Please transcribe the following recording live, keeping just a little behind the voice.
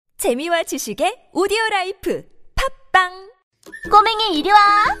재미와 지식의 오디오라이프 팝빵. 꼬맹이 이리 와.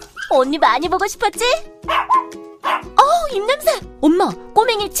 언니 많이 보고 싶었지? 입냄새. 엄마,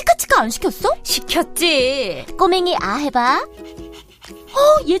 꼬맹이 치카치카 안 시켰어? 시켰지. 꼬맹이 아 해봐.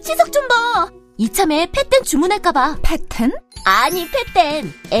 얘 치석 좀 봐. 이참에 펫댄 주문할까봐. 패튼? 아니,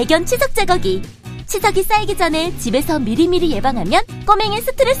 펫댄 애견 치석 제거기. 치석이 쌓이기 전에 집에서 미리미리 예방하면 꼬맹이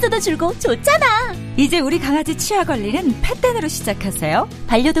스트레스도 줄고 좋잖아. 이제 우리 강아지 치아 관리는 패튼으로 시작하세요.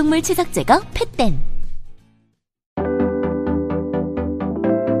 반려동물 치석 제거 펫댄.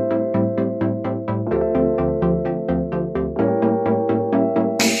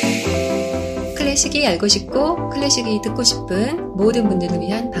 클래식이 알고 싶고 클래식이 듣고 싶은 모든 분들을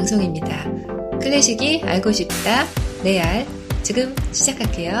위한 방송입니다. 클래식이 알고 싶다. 레알. 지금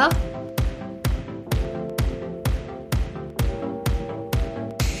시작할게요.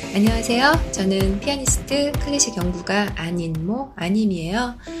 안녕하세요. 저는 피아니스트 클래식 연구가 안인모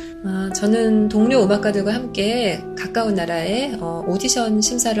안임이에요. 저는 동료 음악가들과 함께 가까운 나라에 오디션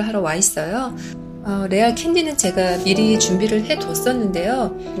심사를 하러 와 있어요. 래알캔디는 제가 미리 준비를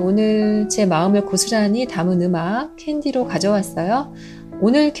해뒀었는데요. 오늘 제 마음을 고스란히 담은 음악 캔디로 가져왔어요.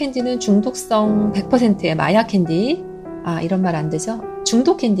 오늘 캔디는 중독성 100%의 마약 캔디. 이런 말 안 되죠?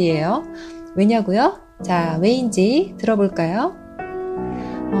 중독 캔디예요. 왜냐고요? 자, 왜인지 들어볼까요?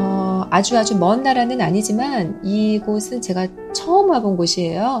 아주 먼 나라는 아니지만 이곳은 제가 처음 와본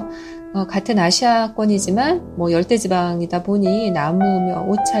곳이에요. 같은 아시아권이지만 열대지방이다 보니 나무며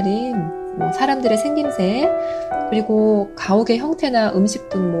옷차림, 사람들의 생김새, 그리고 가옥의 형태나 음식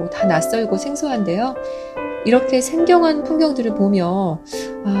등 다 낯설고 생소한데요. 이렇게 생경한 풍경들을 보며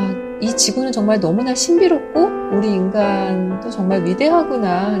이 지구는 정말 너무나 신비롭고 우리 인간도 정말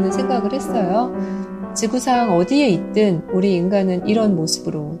위대하구나 하는 생각을 했어요. 지구상 어디에 있든 우리 인간은 이런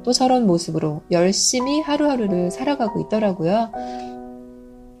모습으로 또 저런 모습으로 열심히 하루하루를 살아가고 있더라고요.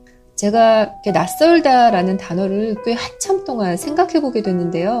 제가 이렇게 낯설다라는 단어를 꽤 한참 동안 생각해보게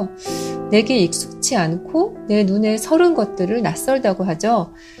됐는데요. 내게 익숙치 않고 내 눈에 서른 것들을 낯설다고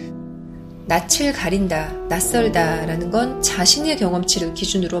하죠. 낯을 가린다, 낯설다라는 건 자신의 경험치를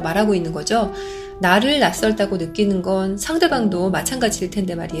기준으로 말하고 있는 거죠. 나를 낯설다고 느끼는 건 상대방도 마찬가지일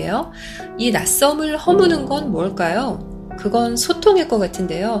텐데 말이에요. 이 낯섦을 허무는 건 뭘까요? 그건 소통일 것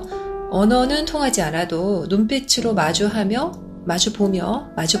같은데요. 언어는 통하지 않아도 눈빛으로 마주보며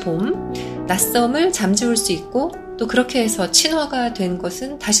마주봄, 낯섦을 잠재울 수 있고 또 그렇게 해서 친화가 된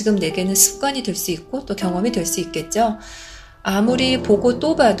것은 다시금 내게는 습관이 될 수 있고 또 경험이 될 수 있겠죠. 아무리 보고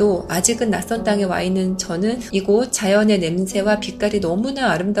또 봐도 아직은 낯선 땅에 와 있는 저는 이곳 자연의 냄새와 빛깔이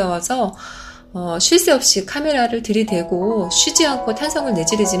너무나 아름다워서 쉴 새 없이 카메라를 들이대고 쉬지 않고 탄성을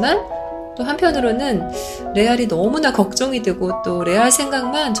내지르지만 또 한편으로는 레알이 너무나 걱정이 되고 또 레알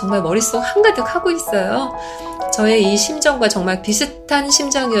생각만 정말 머릿속 한가득 하고 있어요. 저의 이 심정과 정말 비슷한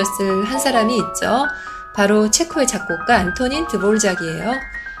심정이었을 한 사람이 있죠. 바로 체코의 작곡가 안토닌 드보르작이에요.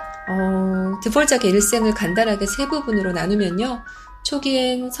 드보르작의 일생을 간단하게 세 부분으로 나누면요.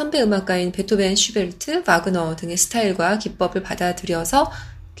 초기엔 선배 음악가인 베토벤, 슈베르트, 와그너 등의 스타일과 기법을 받아들여서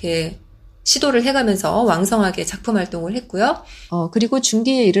이렇게 시도를 해가면서 왕성하게 작품 활동을 했고요. 그리고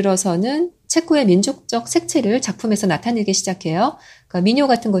중기에 이르러서는 체코의 민족적 색채를 작품에서 나타내기 시작해요. 그러니까 민요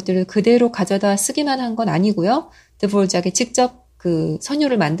같은 것들을 그대로 가져다 쓰기만 한 건 아니고요. 드보르작이 직접 그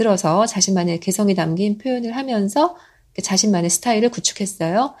선율을 만들어서 자신만의 개성이 담긴 표현을 하면서 자신만의 스타일을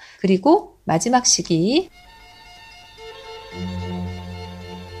구축했어요. 그리고 마지막 시기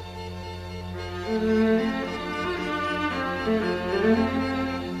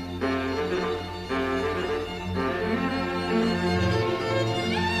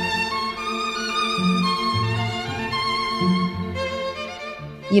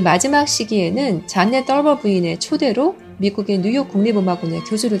이 마지막 시기에는 자넷 떨버 부인의 초대로 미국의 뉴욕 국립음악원의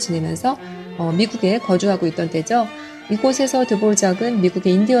교수를 지내면서 미국에 거주하고 있던 때죠. 이곳에서 드보르작은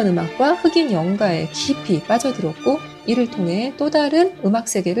미국의 인디언 음악과 흑인 연가에 깊이 빠져들었고 이를 통해 또 다른 음악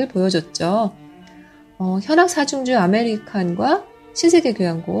세계를 보여줬죠. 현악사중주 아메리칸과 신세계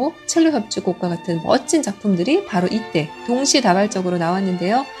교향곡, 첼로 협주곡과 같은 멋진 작품들이 바로 이때 동시다발적으로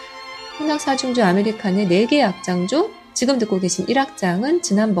나왔는데요. 현악사중주 아메리칸의 4개의 악장 중 지금 듣고 계신 1악장은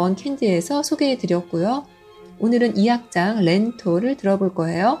지난번 캔디에서 소개해드렸고요. 오늘은 2악장 렌토를 들어볼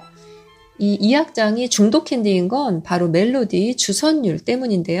거예요. 이 2악장이 중독 캔디인 건 바로 멜로디 주선율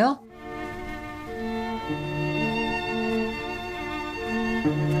때문인데요.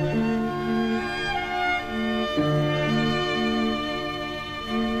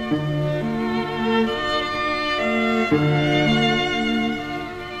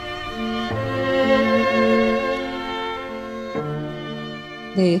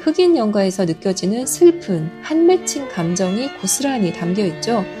 네, 흑인 연가에서 느껴지는 슬픈, 한 맺힌 감정이 고스란히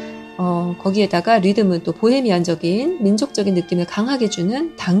담겨있죠. 거기에다가 리듬은 또 보헤미안적인 민족적인 느낌을 강하게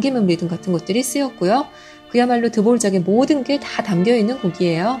주는 당김음 리듬 같은 것들이 쓰였고요. 그야말로 드보르작의 모든 게 다 담겨있는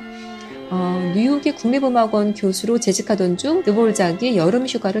곡이에요. 뉴욕의 국립음악원 교수로 재직하던 중 드보르작이 여름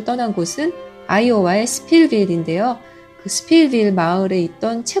휴가를 떠난 곳은 아이오와의 스필빌인데요. 그 스필빌 마을에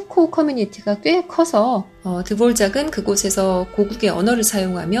있던 체코 커뮤니티가 꽤 커서 드보르작은 그곳에서 고국의 언어를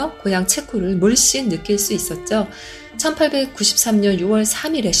사용하며 고향 체코를 물씬 느낄 수 있었죠. 1893년 6월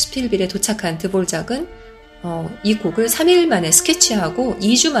 3일에 스필빌에 도착한 드보르작은 이 곡을 3일 만에 스케치하고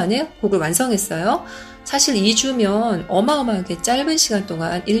 2주 만에 곡을 완성했어요. 사실 2주면 어마어마하게 짧은 시간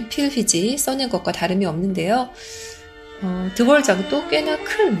동안 일필휘지 써낸 것과 다름이 없는데요. 드보르작도 꽤나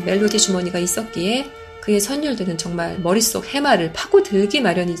큰 멜로디 주머니가 있었기에 그의 선율들은 정말 머릿속 해마를 파고들기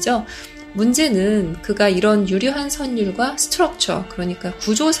마련이죠. 문제는 그가 이런 유려한 선율과 스트럭처, 그러니까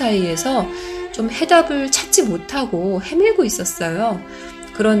구조 사이에서 좀 해답을 찾지 못하고 헤매고 있었어요.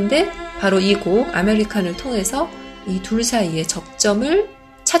 그런데 바로 이 곡 아메리칸을 통해서 이 둘 사이의 접점을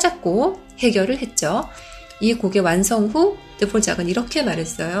찾았고 해결을 했죠. 이 곡의 완성 후 드보르작은 이렇게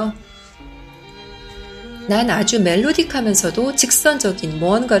말했어요. 난 아주 멜로딕하면서도 직선적인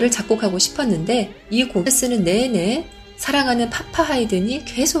무언가를 작곡하고 싶었는데 이 곡을 쓰는 내내 사랑하는 파파 하이든이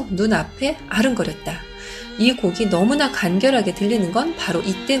계속 눈앞에 아른거렸다. 이 곡이 너무나 간결하게 들리는 건 바로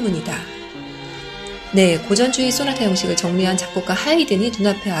이 때문이다. 네, 고전주의 소나타 형식을 정리한 작곡가 하이든이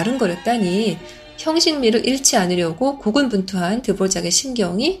눈앞에 아른거렸다니 형식미를 잃지 않으려고 고군분투한 드보르작의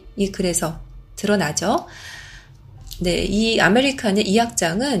심경이 이 글에서 드러나죠. 네, 이 아메리칸의 이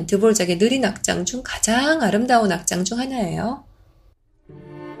악장은 드보르작의 느린 악장 중 가장 아름다운 악장 중 하나예요.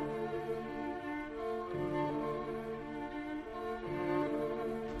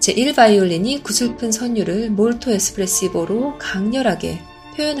 제1바이올린이 구슬픈 선율을 몰토 에스프레시보로 강렬하게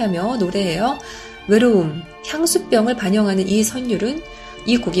표현하며 노래해요. 외로움, 향수병을 반영하는 이 선율은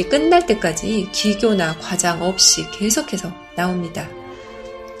이 곡이 끝날 때까지 기교나 과장 없이 계속해서 나옵니다.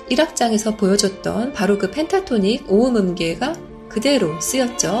 1악장에서 보여줬던 바로 그 펜타토닉 오음 음계가 그대로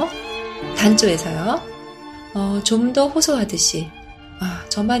쓰였죠. 단조에서요. 좀 더 호소하듯이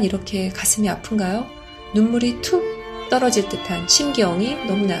저만 이렇게 가슴이 아픈가요? 눈물이 툭 떨어질 듯한 심경이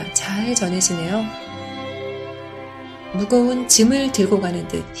너무나 잘 전해지네요. 무거운 짐을 들고 가는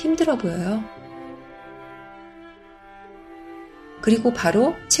듯 힘들어 보여요. 그리고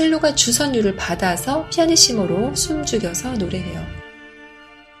바로 첼로가 주선율을 받아서 피아니시모로 숨죽여서 노래해요.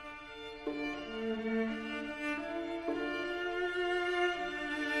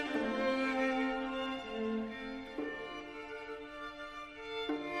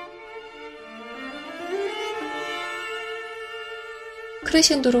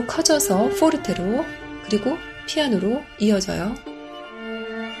 크레센도로 커져서 포르테로 그리고 피아노로 이어져요.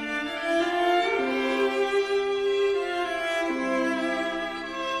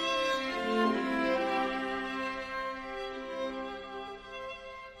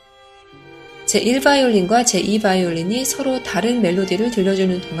 제1바이올린과 제2바이올린이 서로 다른 멜로디를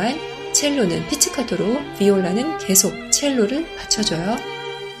들려주는 동안 첼로는 피치카토로, 비올라는 계속 첼로를 받쳐줘요.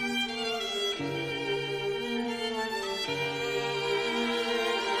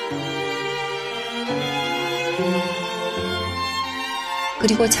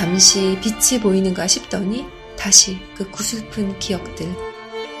 그리고 잠시 빛이 보이는가 싶더니 다시 그 구슬픈 기억들.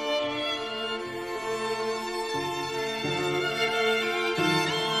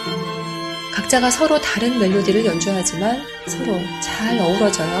 각자가 서로 다른 멜로디를 연주하지만 서로 잘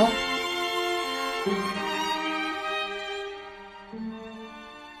어우러져요.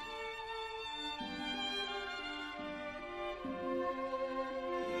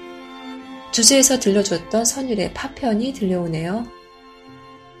 주제에서 들려줬던 선율의 파편이 들려오네요.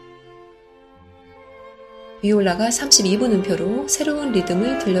 비올라가 32분 음표로 새로운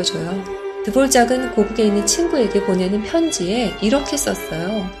리듬을 들려줘요. 드보르작은 고국에 있는 친구에게 보내는 편지에 이렇게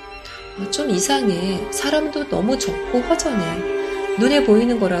썼어요. 좀 이상해. 사람도 너무 적고 허전해. 눈에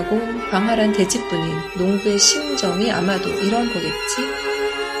보이는 거라고 광활한 대지뿐인 농부의 심정이 아마도 이런 거겠지?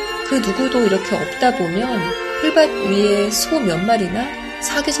 그 누구도 이렇게 없다 보면 풀밭 위에 소 몇 마리나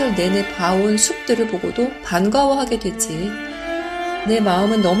사계절 내내 봐온 숲들을 보고도 반가워하게 되지. 내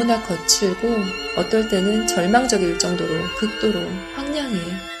마음은 너무나 거칠고 어떨 때는 절망적일 정도로 극도로 황량해.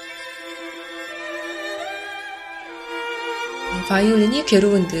 바이올린이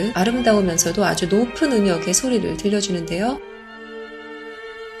괴로운 듯 아름다우면서도 아주 높은 음역의 소리를 들려주는데요.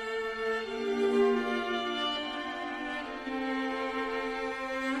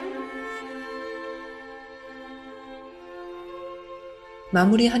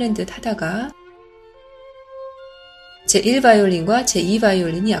 마무리하는 듯 하다가 제1바이올린과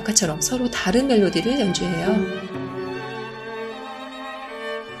제2바이올린이 아까처럼 서로 다른 멜로디를 연주해요.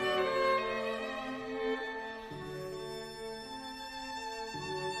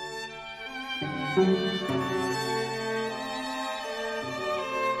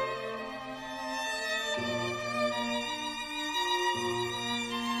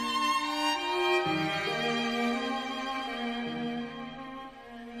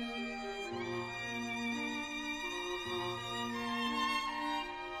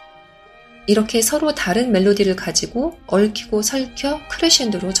 이렇게 서로 다른 멜로디를 가지고 얽히고 설켜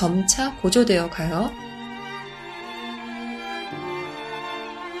크레셴도로 점차 고조되어 가요.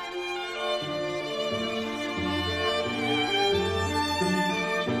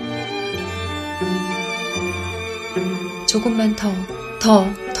 조금만 더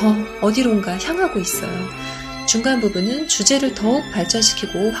어디론가 향하고 있어요. 중간 부분은 주제를 더욱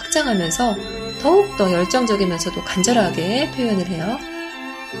발전시키고 확장하면서 더욱더 열정적이면서도 간절하게 표현을 해요.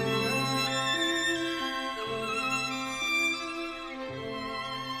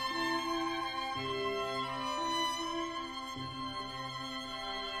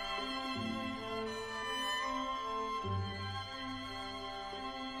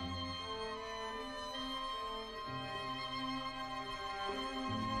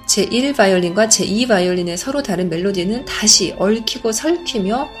 제1바이올린과 제2바이올린의 서로 다른 멜로디는 다시 얽히고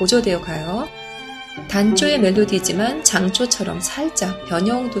설키며 고조되어 가요. 단조의 멜로디지만 장조처럼 살짝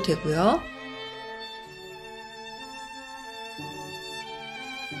변형도 되고요.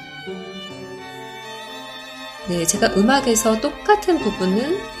 네, 제가 음악에서 똑같은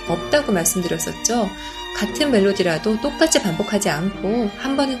부분은 없다고 말씀드렸었죠. 같은 멜로디라도 똑같이 반복하지 않고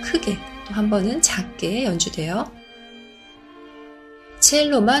한 번은 크게 또 한 번은 작게 연주돼요.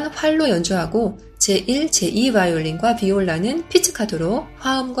 첼로만 활로 연주하고 제1, 제2바이올린과 비올라는 피치카도로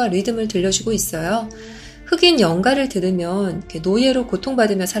화음과 리듬을 들려주고 있어요. 흑인 연가를 들으면 노예로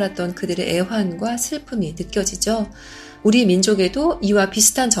고통받으며 살았던 그들의 애환과 슬픔이 느껴지죠. 우리 민족에도 이와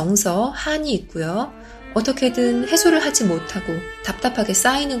비슷한 정서, 한이 있고요. 어떻게든 해소를 하지 못하고 답답하게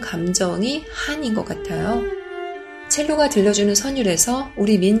쌓이는 감정이 한인 것 같아요. 첼로가 들려주는 선율에서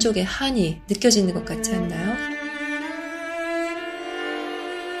우리 민족의 한이 느껴지는 것 같지 않나요?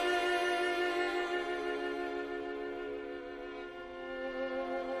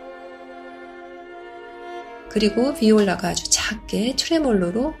 그리고 비올라가 아주 작게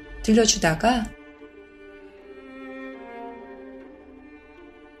트레몰로로 들려주다가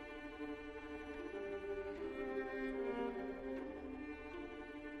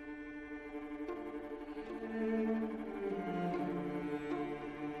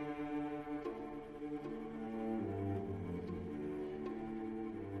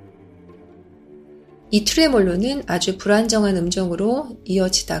이 트레몰로는 아주 불안정한 음정으로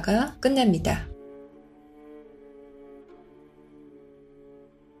이어지다가 끝납니다.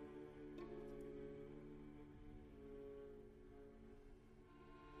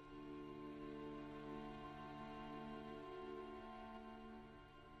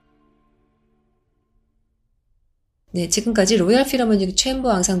 네, 지금까지 로얄 필하모닉 챔버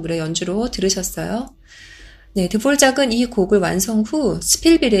앙상블의 연주로 들으셨어요. 네, 드보르작은 이 곡을 완성 후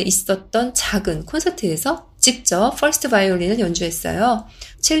스필빌에 있었던 작은 콘서트에서 직접 퍼스트 바이올린을 연주했어요.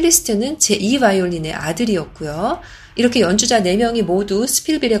 첼리스트는 제2바이올린의 아들이었고요. 이렇게 연주자 4명이 모두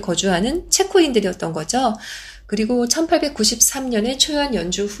스필빌에 거주하는 체코인들이었던 거죠. 그리고 1893년에 초연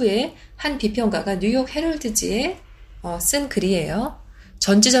연주 후에 한 비평가가 뉴욕 헤럴드지에 쓴 글이에요.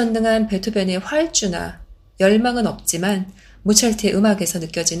 전지전능한 베토벤의 활주나 열망은 없지만 모차르트의 음악에서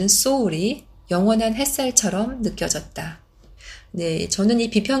느껴지는 소울이 영원한 햇살처럼 느껴졌다. 네, 저는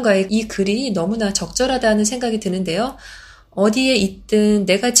이 비평가의 이 글이 너무나 적절하다는 생각이 드는데요. 어디에 있든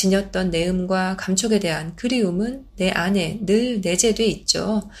내가 지녔던 내음과 감촉에 대한 그리움은 내 안에 늘 내재돼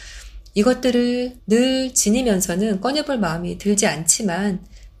있죠. 이것들을 늘 지니면서는 꺼내볼 마음이 들지 않지만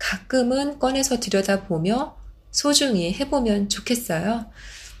가끔은 꺼내서 들여다보며 소중히 해보면 좋겠어요.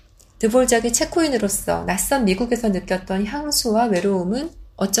 드보르작의 체코인으로서 낯선 미국에서 느꼈던 향수와 외로움은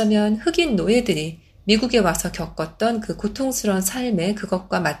어쩌면 흑인 노예들이 미국에 와서 겪었던 그 고통스러운 삶에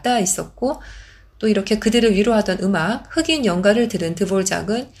그것과 맞닿아 있었고 또 이렇게 그들을 위로하던 음악, 흑인 연가를 들은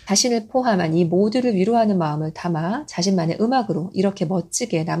드보르작은 자신을 포함한 이 모두를 위로하는 마음을 담아 자신만의 음악으로 이렇게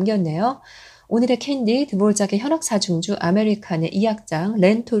멋지게 남겼네요. 오늘의 캔디, 드보르작의 현악사중주 아메리칸의 2악장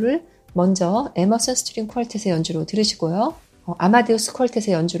렌토를 먼저 에머슨 스트링 퀄텟의 연주로 들으시고요. 아마데우스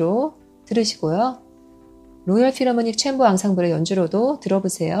퀄텟의 연주로 들으시고요. 로열 필하모닉 챔버 앙상블의 연주로도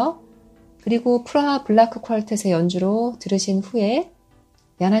들어보세요. 그리고 프라하 블라크 퀄텟의 연주로 들으신 후에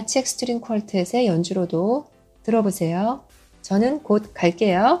야나치엑 스트링 퀄텟의 연주로도 들어보세요. 저는 곧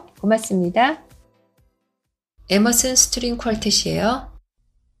갈게요. 고맙습니다. 에머슨 스트링 퀄텟이에요.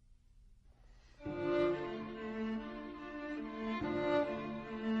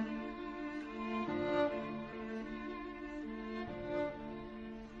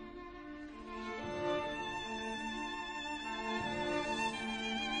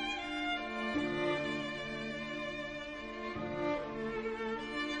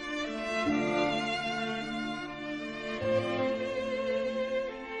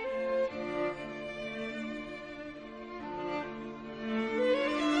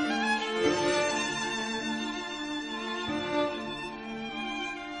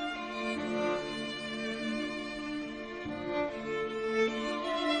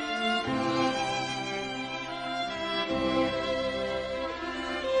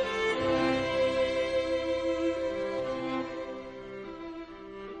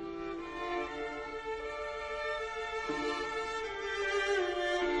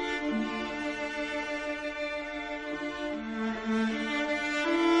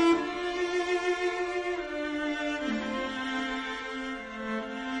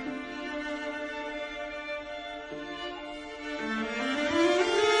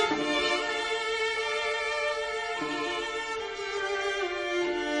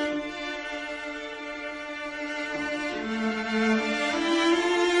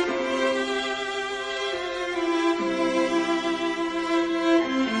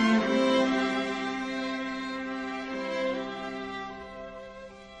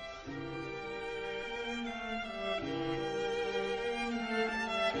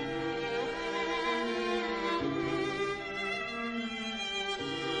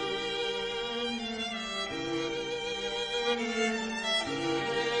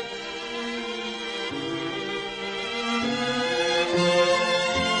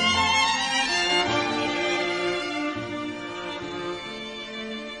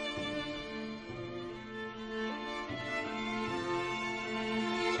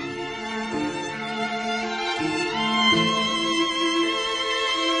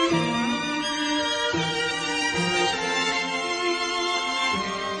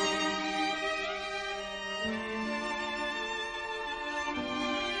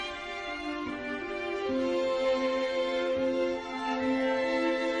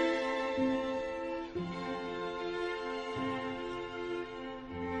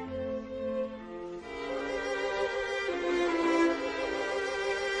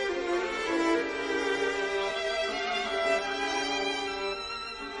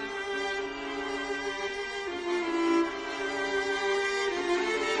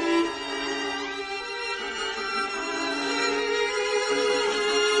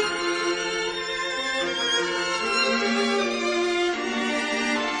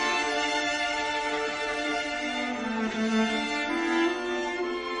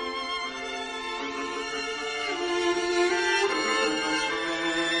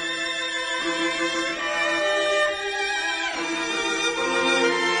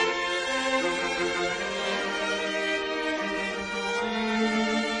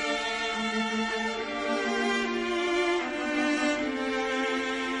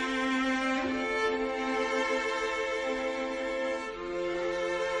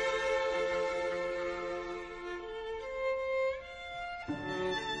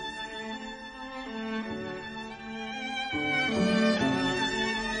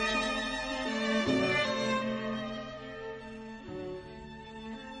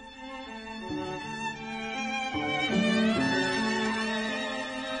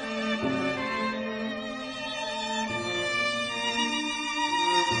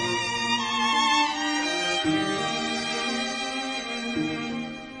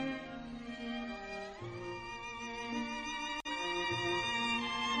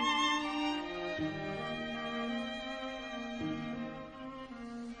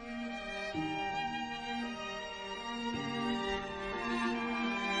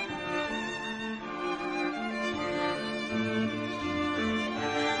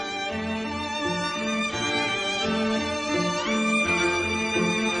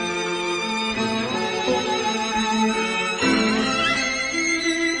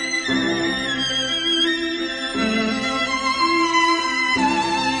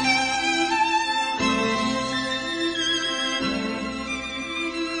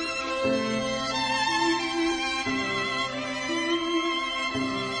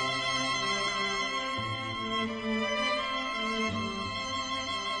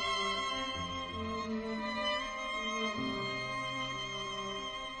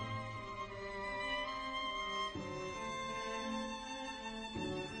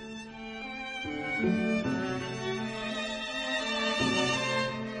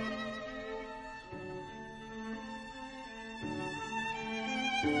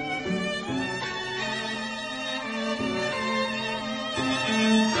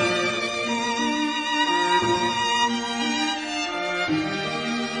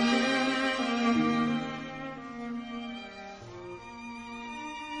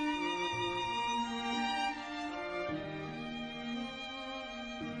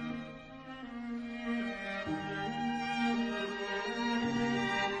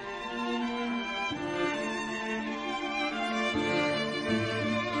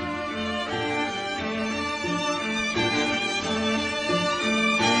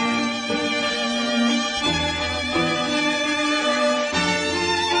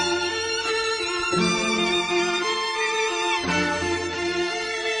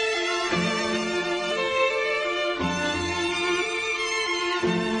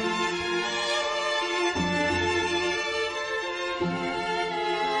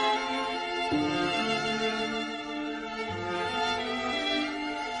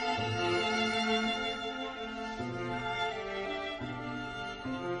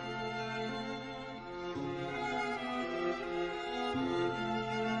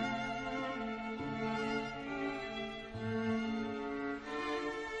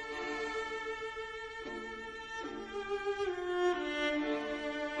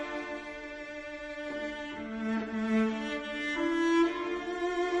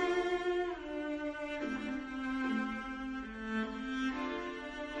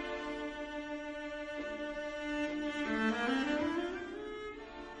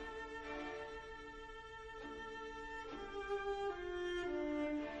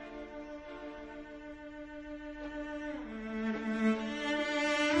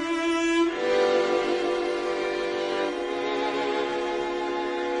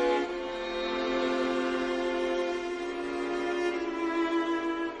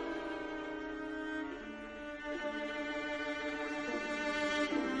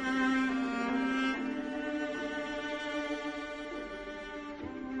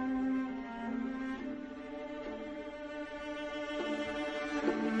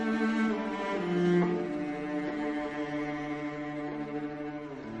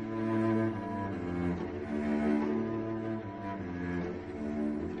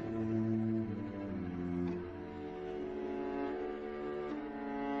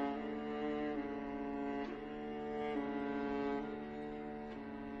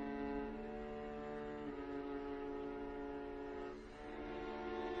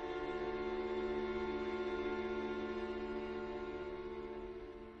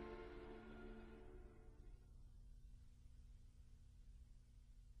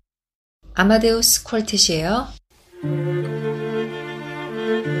 아마데우스 퀄텟이에요.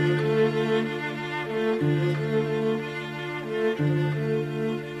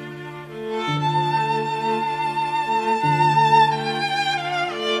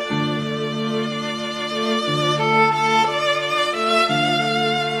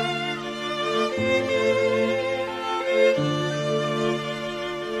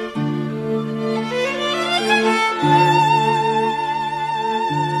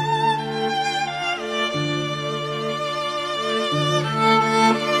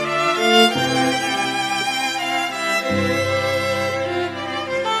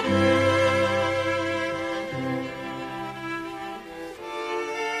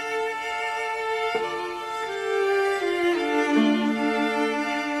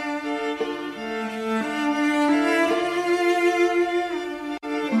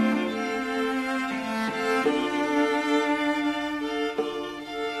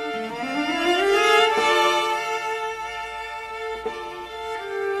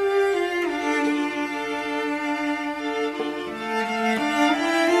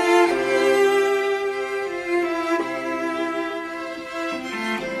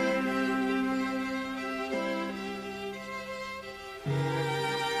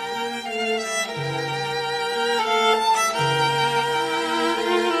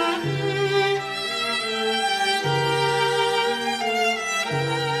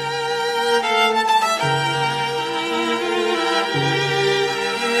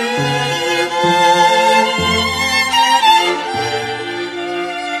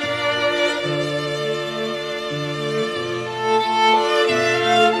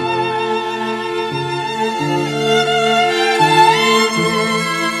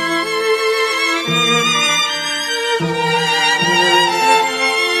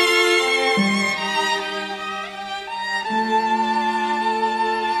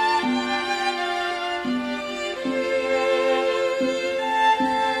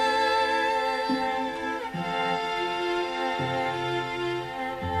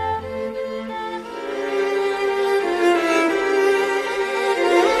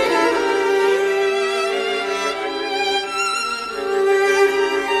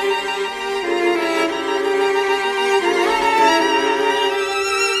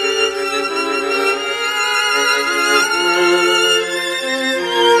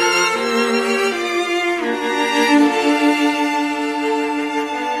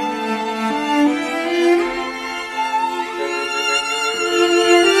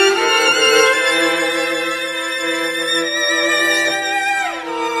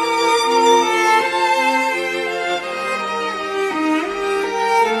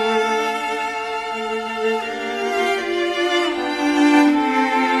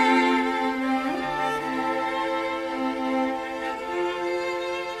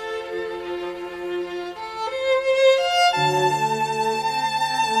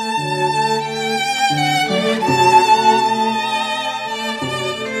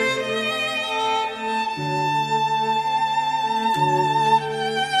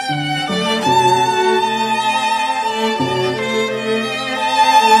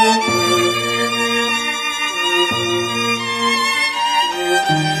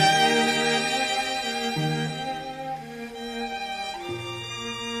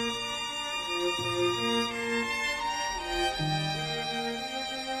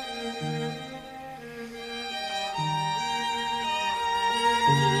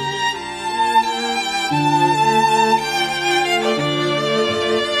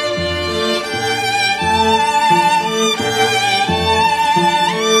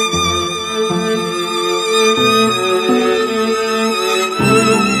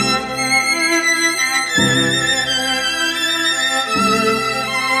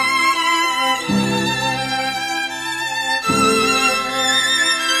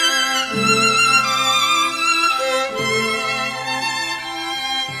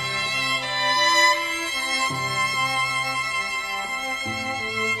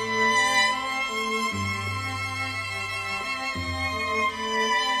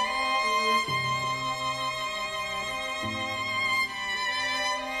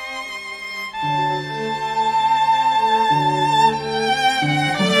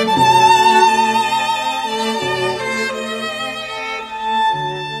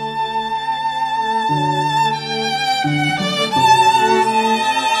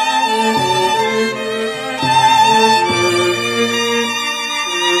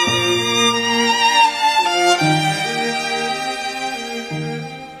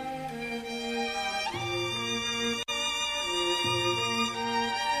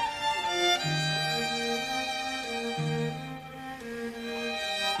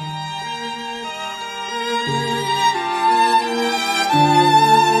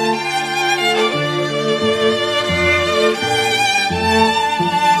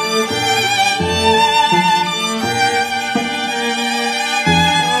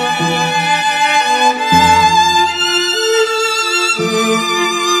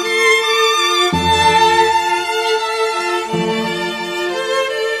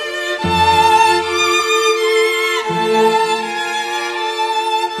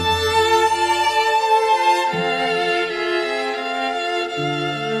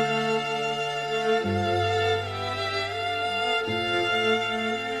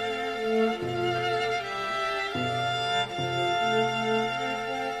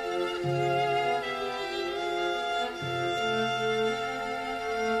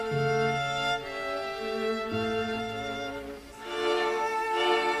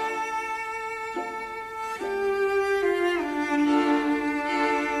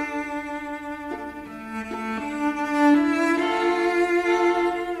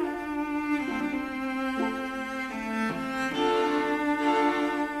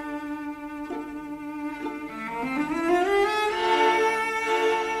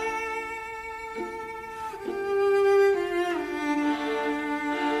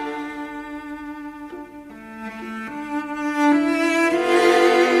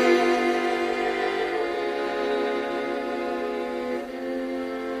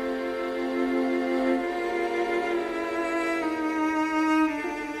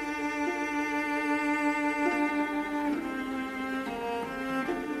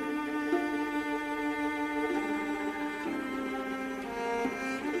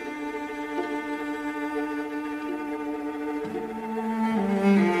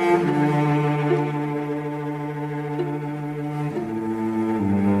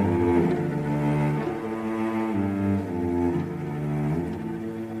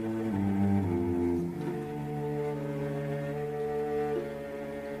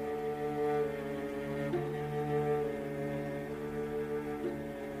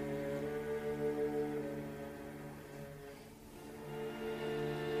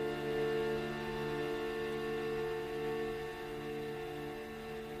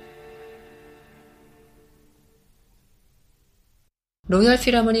 로열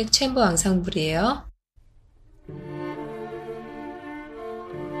필하모닉 챔버 앙상블이에요.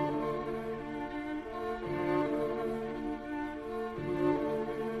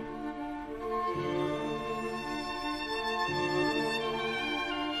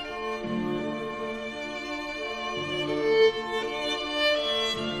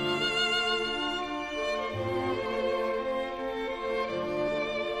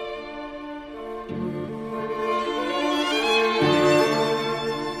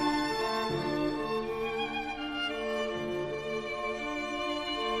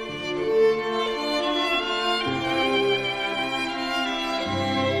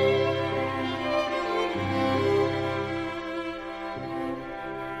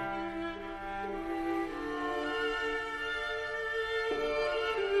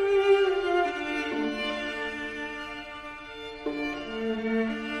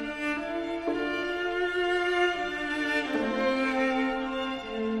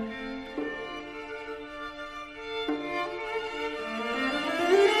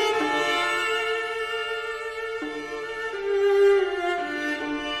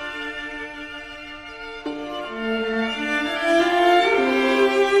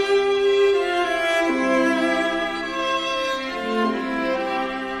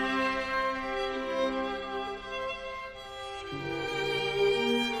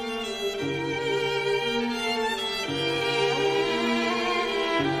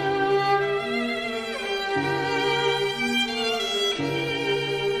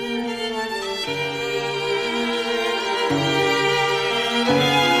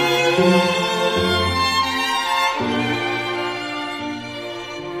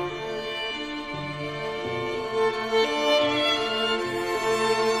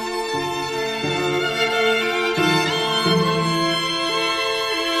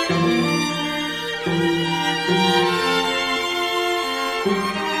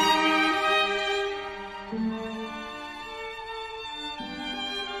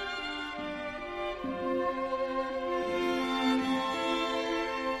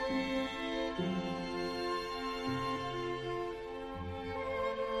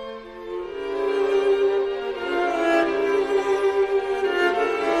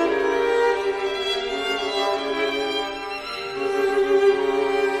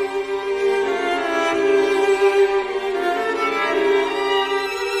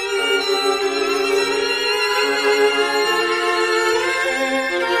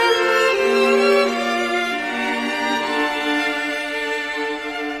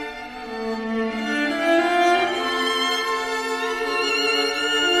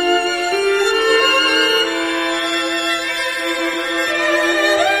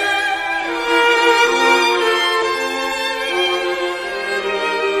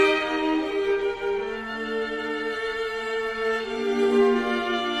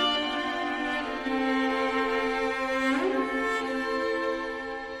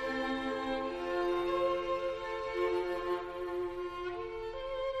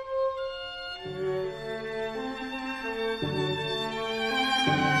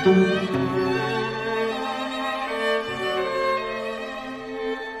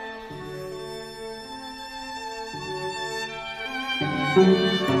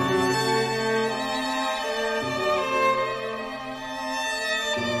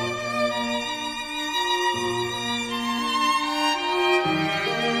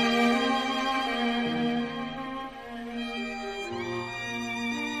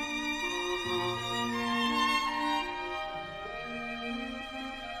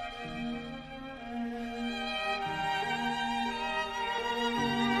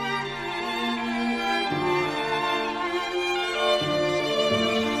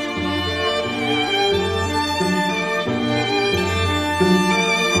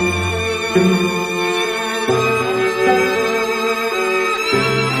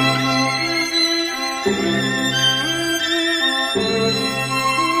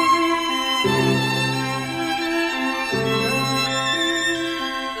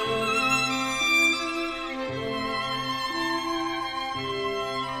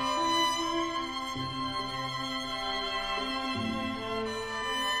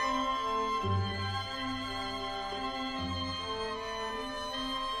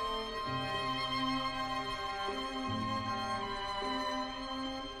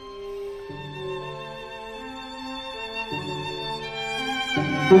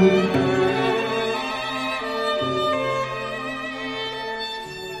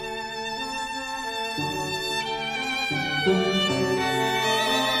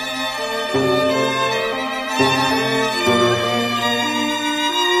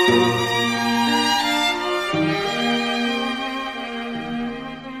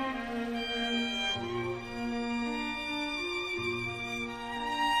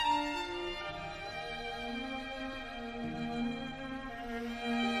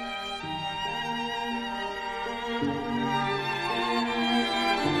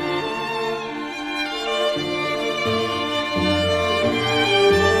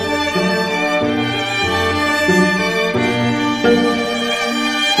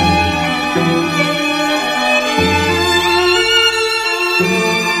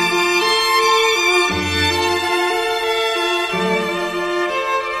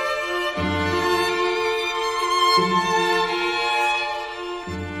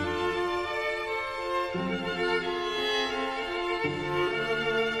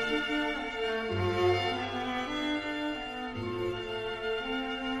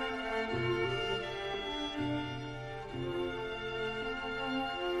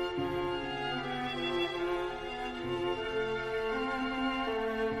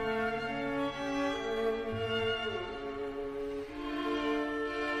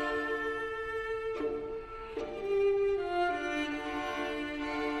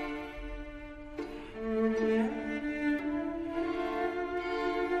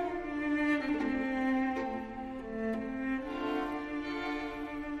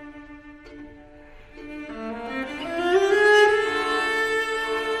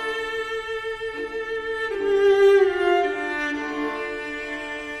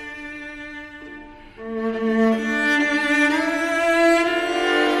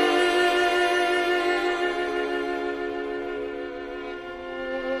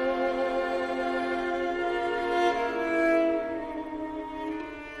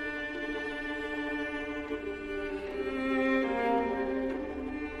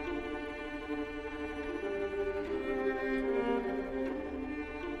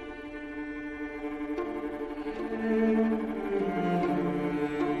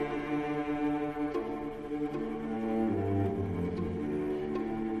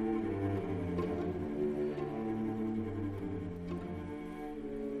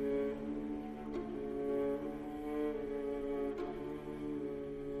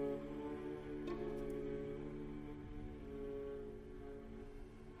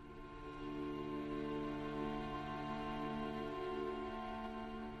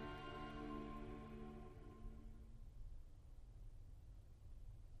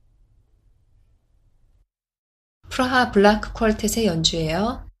 프라하 블라크 퀄텟의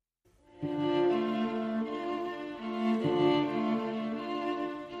연주예요.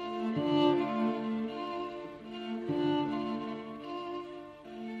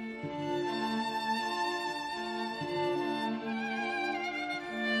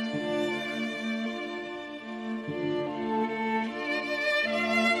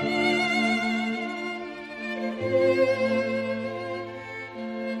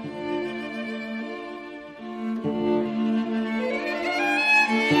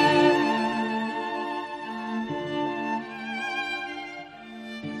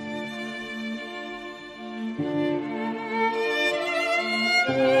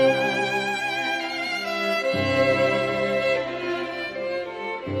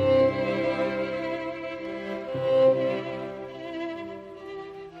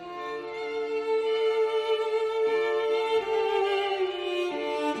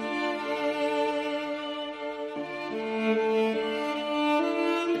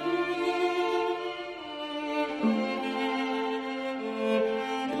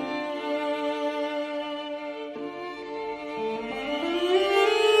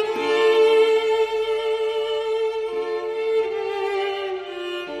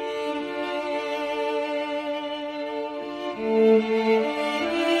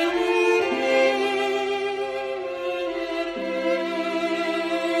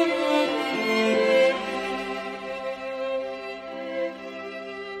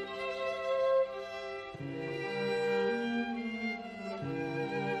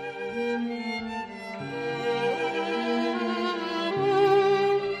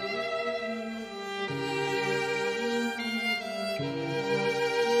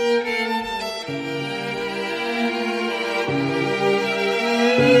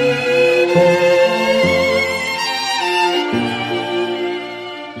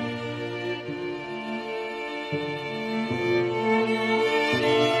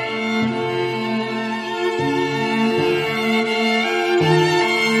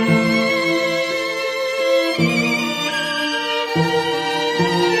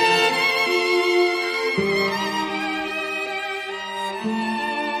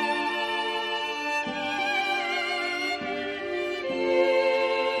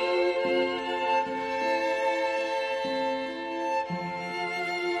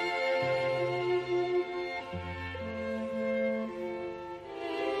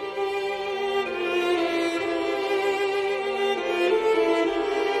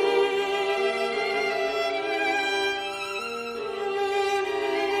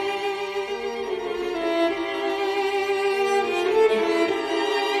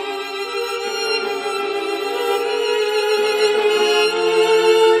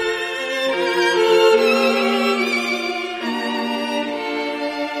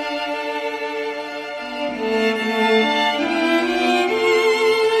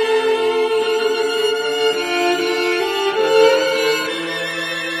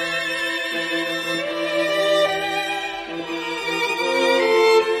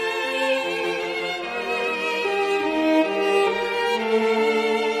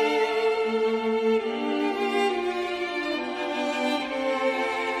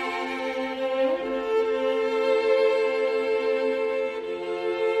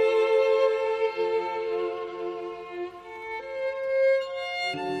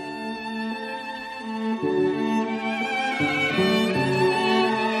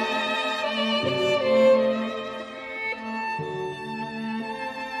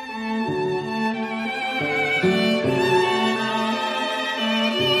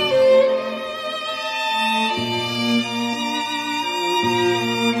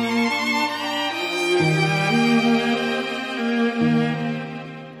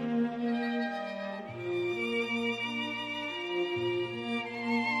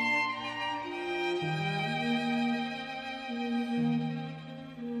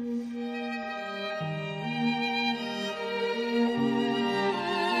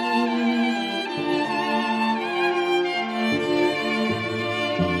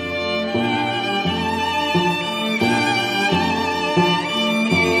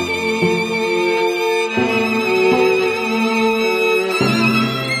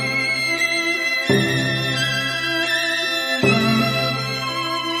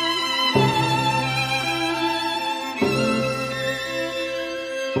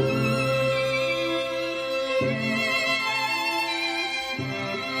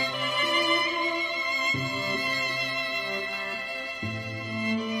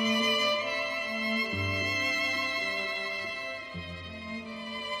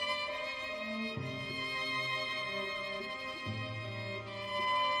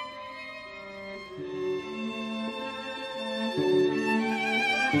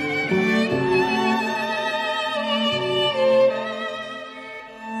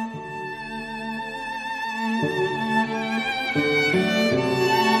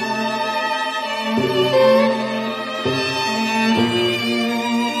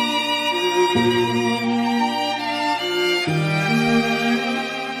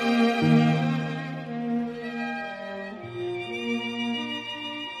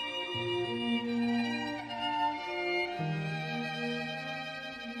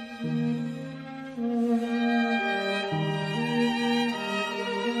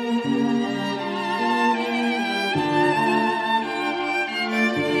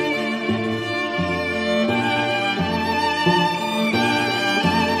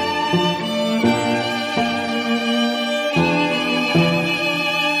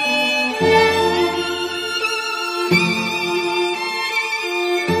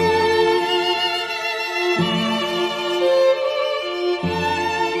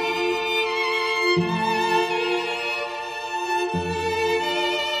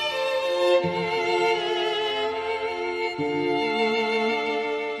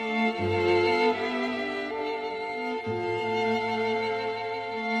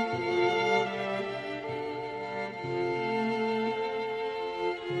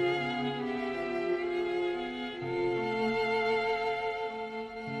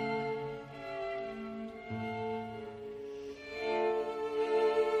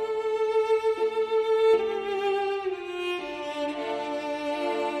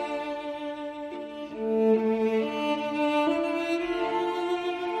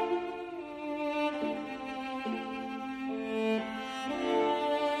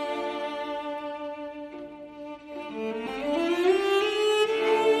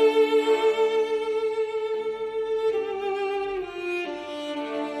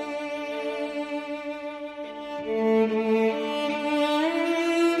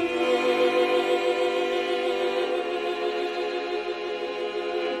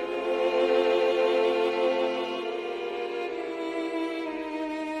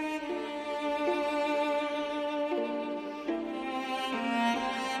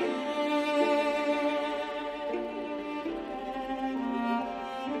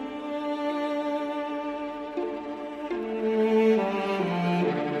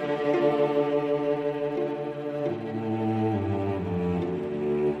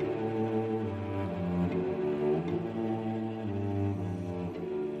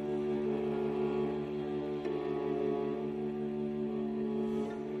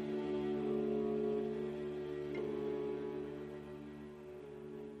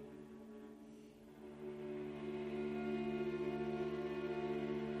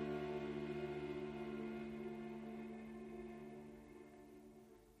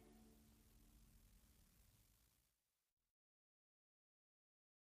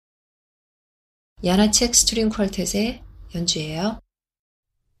 야나책 스트링 퀄텟의 연주예요.